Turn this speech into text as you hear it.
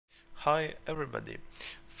Hi everybody!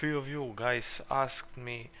 Few of you guys asked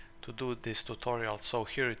me to do this tutorial, so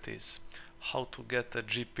here it is. How to get a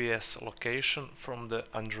GPS location from the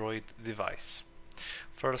Android device.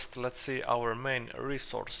 First, let's see our main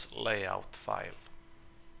resource layout file.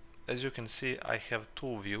 As you can see, I have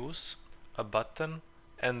two views, a button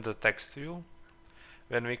and the text view.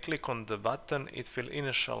 When we click on the button, it will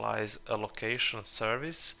initialize a location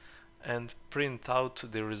service and print out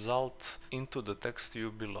the result into the text view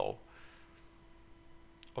below.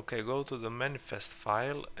 Okay, go to the manifest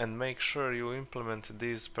file and make sure you implement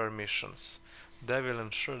these permissions. They will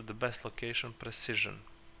ensure the best location precision.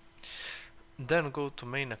 Then go to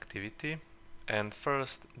main activity and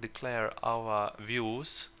first declare our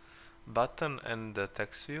views, button and the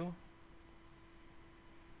text view.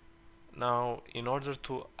 Now, in order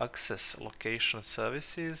to access location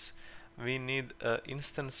services, we need an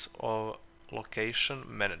instance of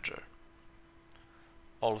LocationManager.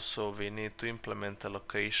 Also, we need to implement a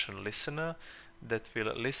location listener that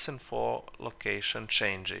will listen for location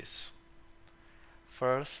changes.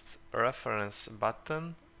 First, reference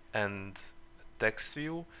button and text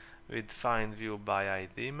view with find view by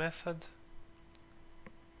ID method.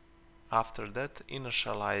 After that,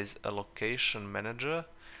 initialize a location manager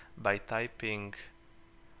by typing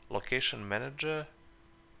location manager,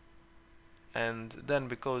 and then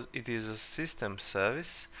because it is a system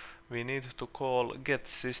service, we need to call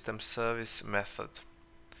getSystemService method.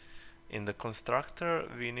 In the constructor,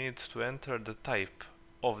 we need to enter the type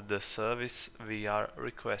of the service we are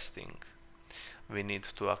requesting. We need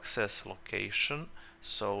to access location,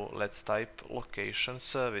 so let's type location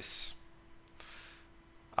service.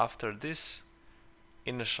 After this,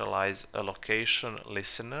 initialize a location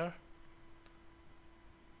listener,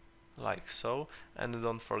 like so, and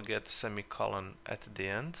don't forget semicolon at the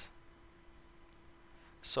end.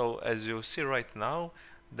 So as you see right now,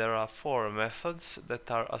 there are four methods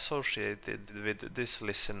that are associated with this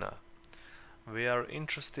listener. We are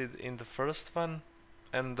interested in the first one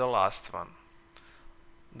and the last one.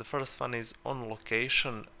 The first one is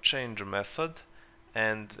onLocationChange method,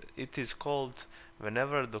 and it is called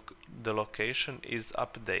whenever the location is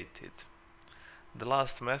updated. The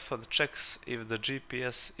last method checks if the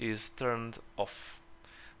GPS is turned off.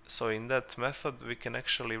 So in that method we can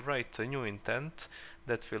actually write a new intent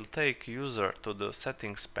that will take user to the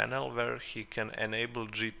settings panel where he can enable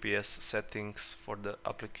GPS settings for the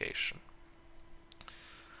application.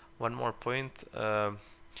 One more point,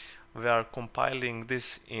 we are compiling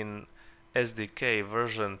this in SDK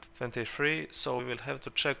version 23, so we will have to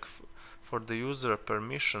check for the user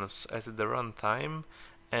permissions at the runtime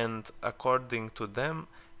and according to them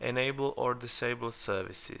enable or disable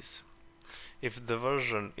services. If the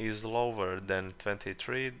version is lower than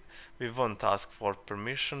 23, we won't ask for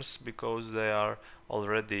permissions because they are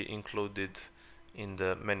already included in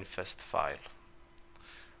the manifest file.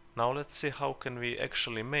 Now let's see how can we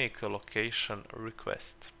actually make a location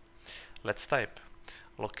request. Let's type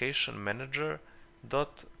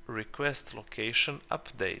LocationManager.request location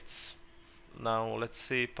updates. Now let's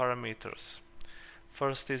see parameters.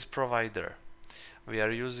 First is provider. We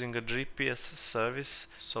are using a GPS service,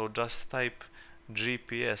 so just type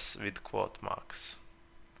GPS with quote marks.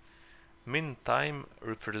 Min time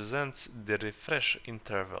represents the refresh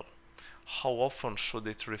interval. How often should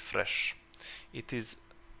it refresh? It is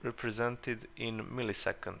represented in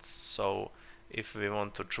milliseconds, so if we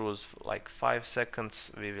want to choose like 5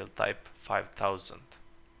 seconds, we will type 5000.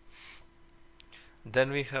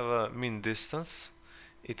 Then we have a min distance.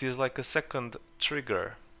 It is like a second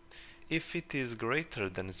trigger. If it is greater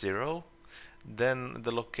than 0, then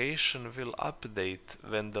the location will update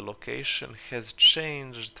when the location has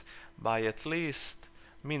changed by at least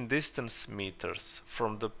min distance meters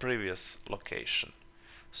from the previous location.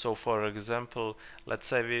 So for example, let's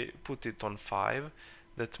say we put it on 5,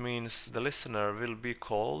 that means the listener will be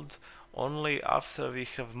called only after we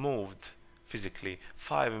have moved physically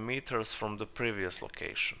 5 meters from the previous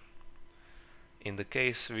location. In the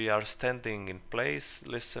case we are standing in place,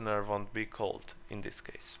 listener won't be called in this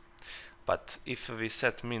case. But if we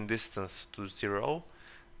set min distance to 0,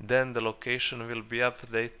 then the location will be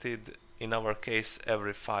updated in our case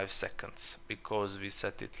every 5 seconds, because we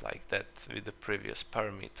set it like that with the previous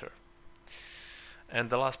parameter. And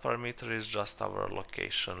the last parameter is just our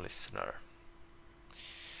location listener.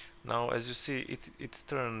 Now as you see, it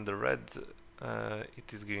turned red.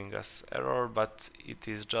 It is giving us error, but it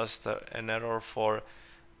is just an error for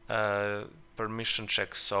permission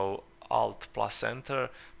check. So Alt plus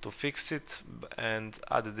Enter to fix it and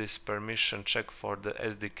add this permission check for the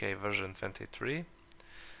SDK version 23.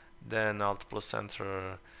 Then Alt plus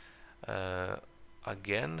Enter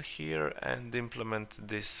again here and implement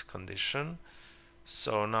this condition.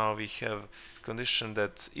 So now we have condition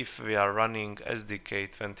that if we are running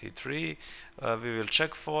SDK23, we will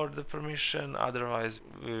check for the permission, otherwise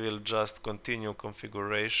we will just continue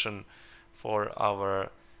configuration for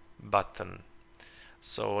our button.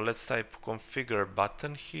 So let's type configure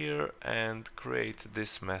button here and create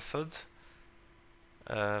this method.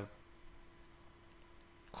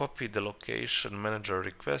 Copy the location manager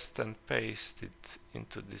request and paste it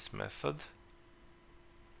into this method.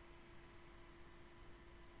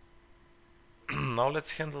 Now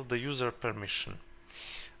let's handle the user permission.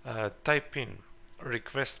 Type in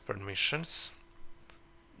request permissions,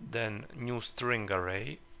 then new string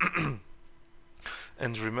array,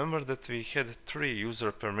 and remember that we had 3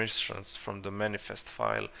 user permissions from the manifest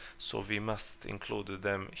file, so we must include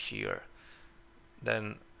them here.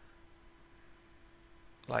 Then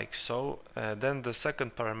like so. Then the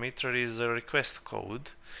second parameter is a request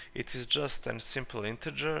code. It is just a simple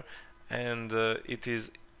integer, and it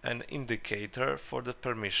is an indicator for the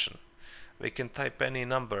permission. We can type any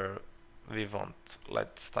number we want.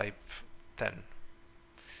 Let's type 10.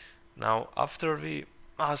 Now after we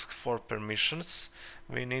ask for permissions,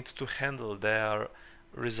 we need to handle their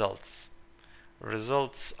results.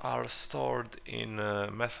 Results are stored in a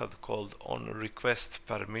method called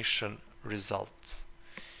onRequestPermissionResult.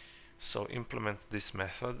 So implement this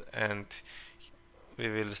method and we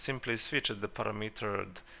will simply switch the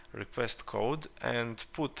parametered request code and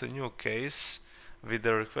put a new case with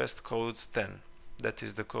the request code 10. That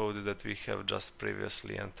is the code that we have just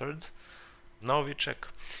previously entered. Now we check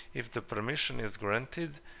if the permission is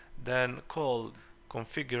granted, then call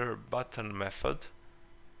configure button method.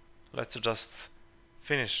 Let's just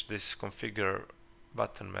finish this configure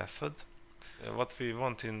button method. What we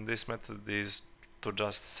want in this method is to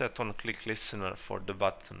just set on click listener for the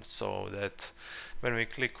button, so that when we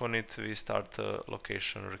click on it we start a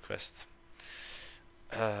location request.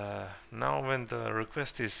 Now when the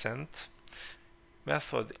request is sent,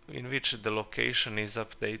 method in which the location is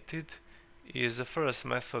updated is the first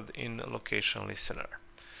method in location listener.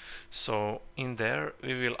 So in there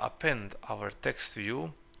we will append our text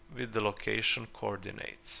view with the location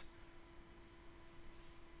coordinates.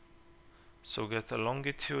 So get a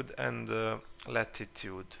longitude and a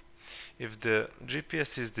latitude. If the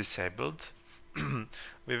GPS is disabled,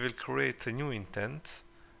 we will create a new intent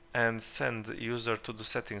and send the user to the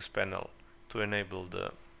settings panel to enable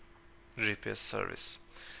the GPS service.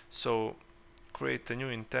 So create a new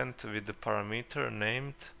intent with the parameter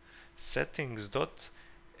named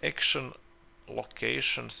settings.action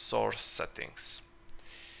location source settings.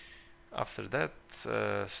 After that,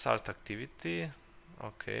 start activity.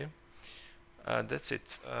 Okay. That's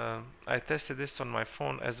it. I tested this on my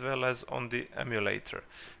phone as well as on the emulator.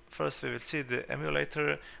 First we will see the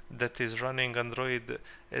emulator that is running Android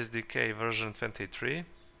SDK version 23.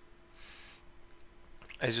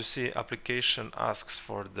 As you see, application asks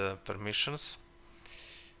for the permissions.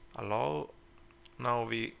 Allow. Now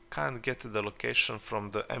we can't get the location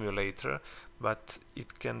from the emulator, but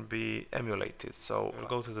it can be emulated. So we'll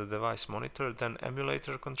go to the device monitor, then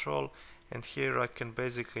emulator control, and here I can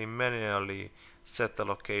basically manually set the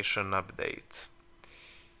location update.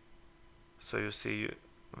 So you see,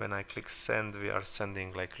 when I click send, we are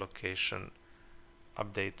sending like location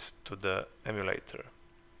update to the emulator.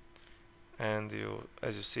 And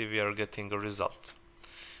as you see, we are getting a result.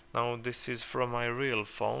 Now this is from my real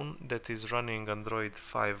phone that is running Android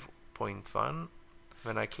 5.1.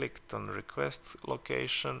 When I clicked on request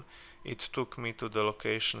location, it took me to the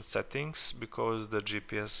location settings because the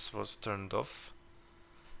GPS was turned off.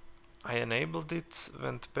 I enabled it,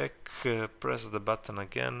 went back, pressed the button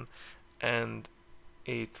again, and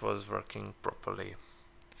it was working properly,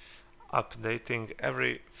 updating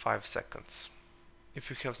every 5 seconds. If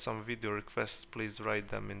you have some video requests, please write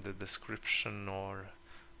them in the description or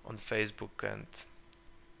on Facebook, and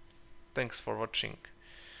thanks for watching.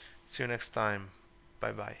 See you next time.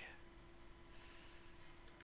 Bye bye.